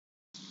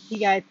Hey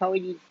guys,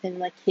 Pauly'D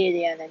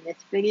Kid, and in this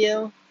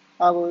video,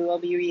 we will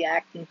be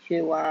reacting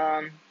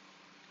to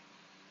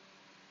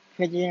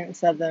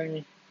presidents of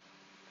the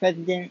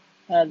president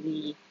of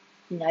the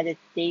United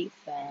States.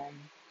 Right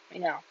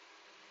now,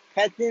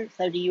 presidents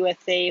of the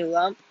USA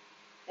lump.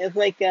 It was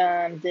like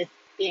this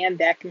band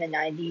back in the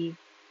 '90s,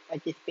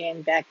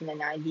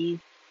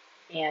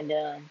 and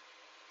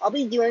I'll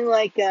be doing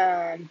like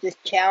this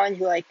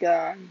challenge like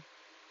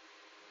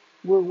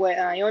what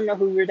I don't know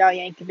who Weird Al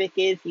Yankovic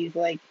is. He's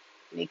like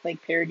make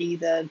like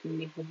parodies of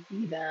these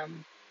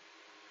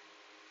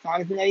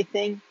songs and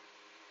everything.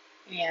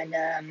 And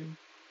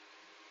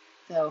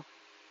so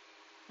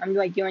I'm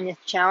like doing this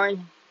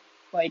challenge,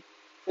 like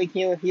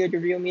you'll hear the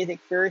real music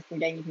first,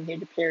 and then you can hear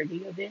the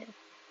parody of it.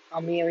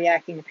 I'll be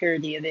reacting to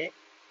parody of it,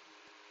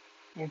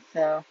 and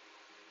so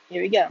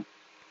here we go.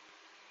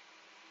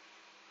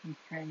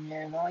 Turn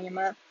the volume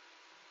up.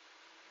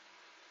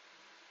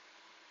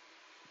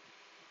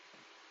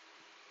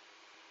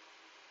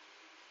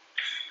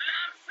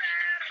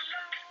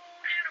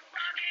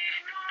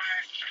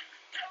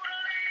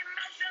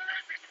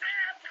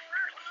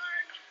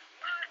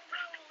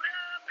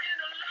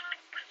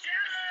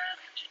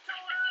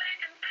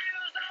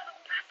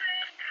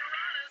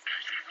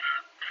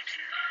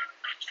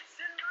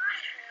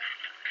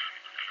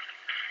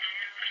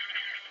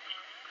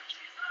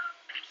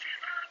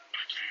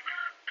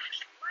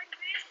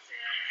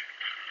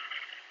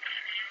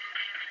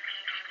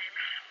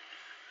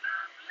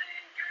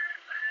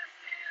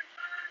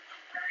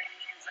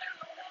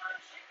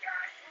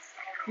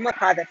 I'm gonna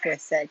pause it for a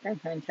sec. I'm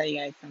trying to tell you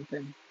guys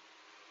something.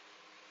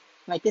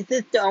 Like, this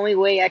is the only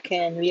way I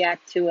can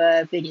react to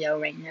a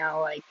video right now.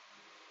 Like,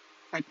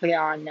 I put it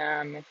on,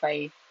 if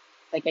I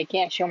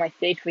can't show my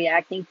face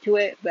reacting to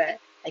it, but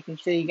I can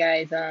show you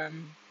guys, the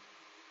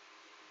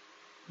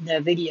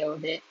video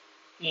of it,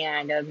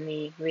 and of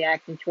me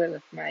reacting to it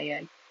with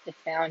my, the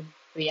sound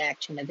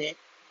reaction of it.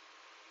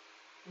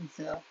 And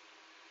so,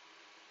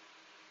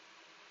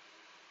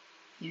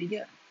 here we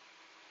go.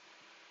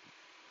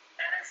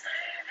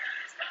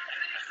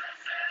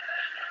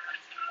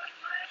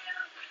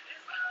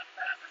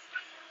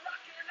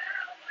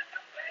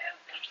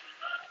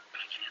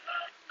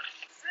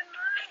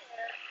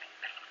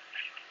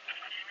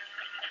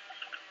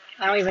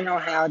 I don't even know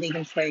how they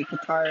can play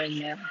guitar in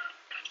the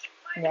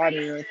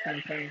water or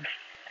something.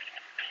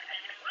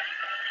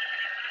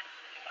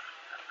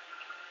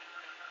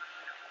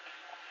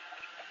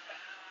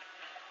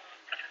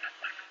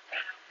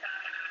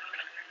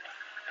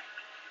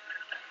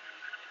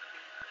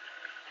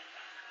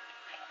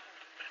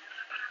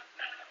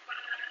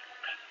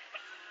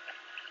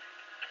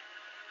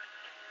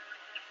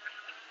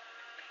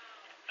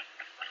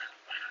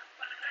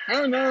 I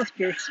don't know if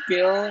they're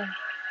still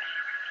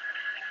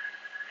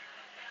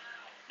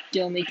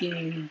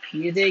making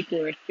music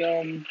or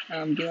still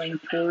doing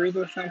tours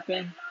or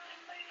something.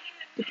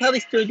 They're probably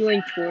still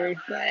doing tours,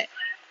 but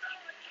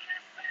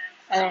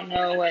I don't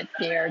know what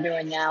they are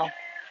doing now.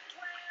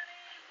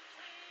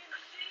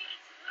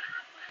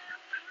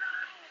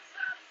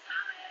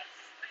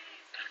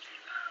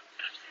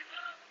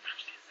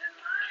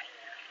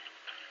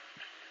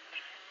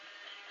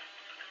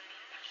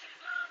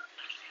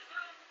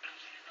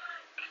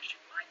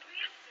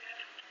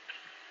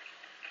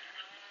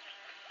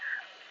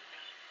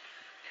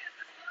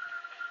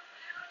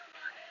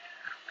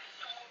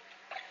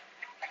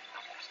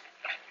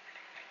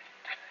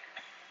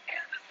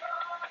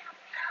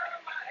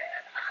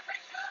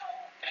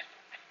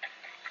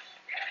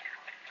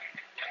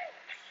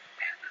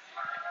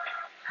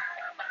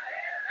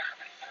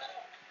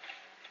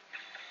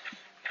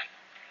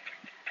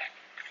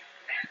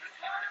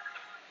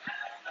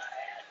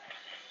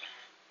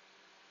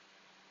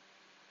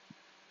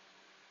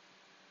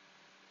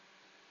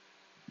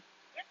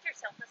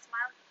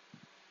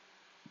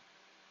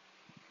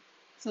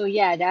 So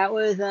yeah, that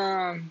was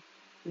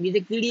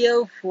music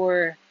video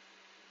for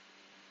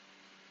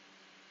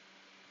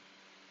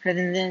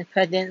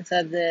presidents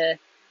of the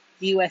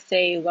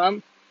USA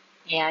lump,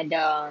 and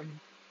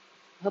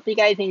hope you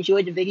guys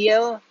enjoyed the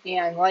video,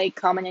 and like,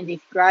 comment, and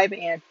subscribe,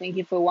 and thank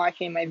you for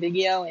watching my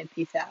video, and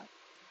peace out.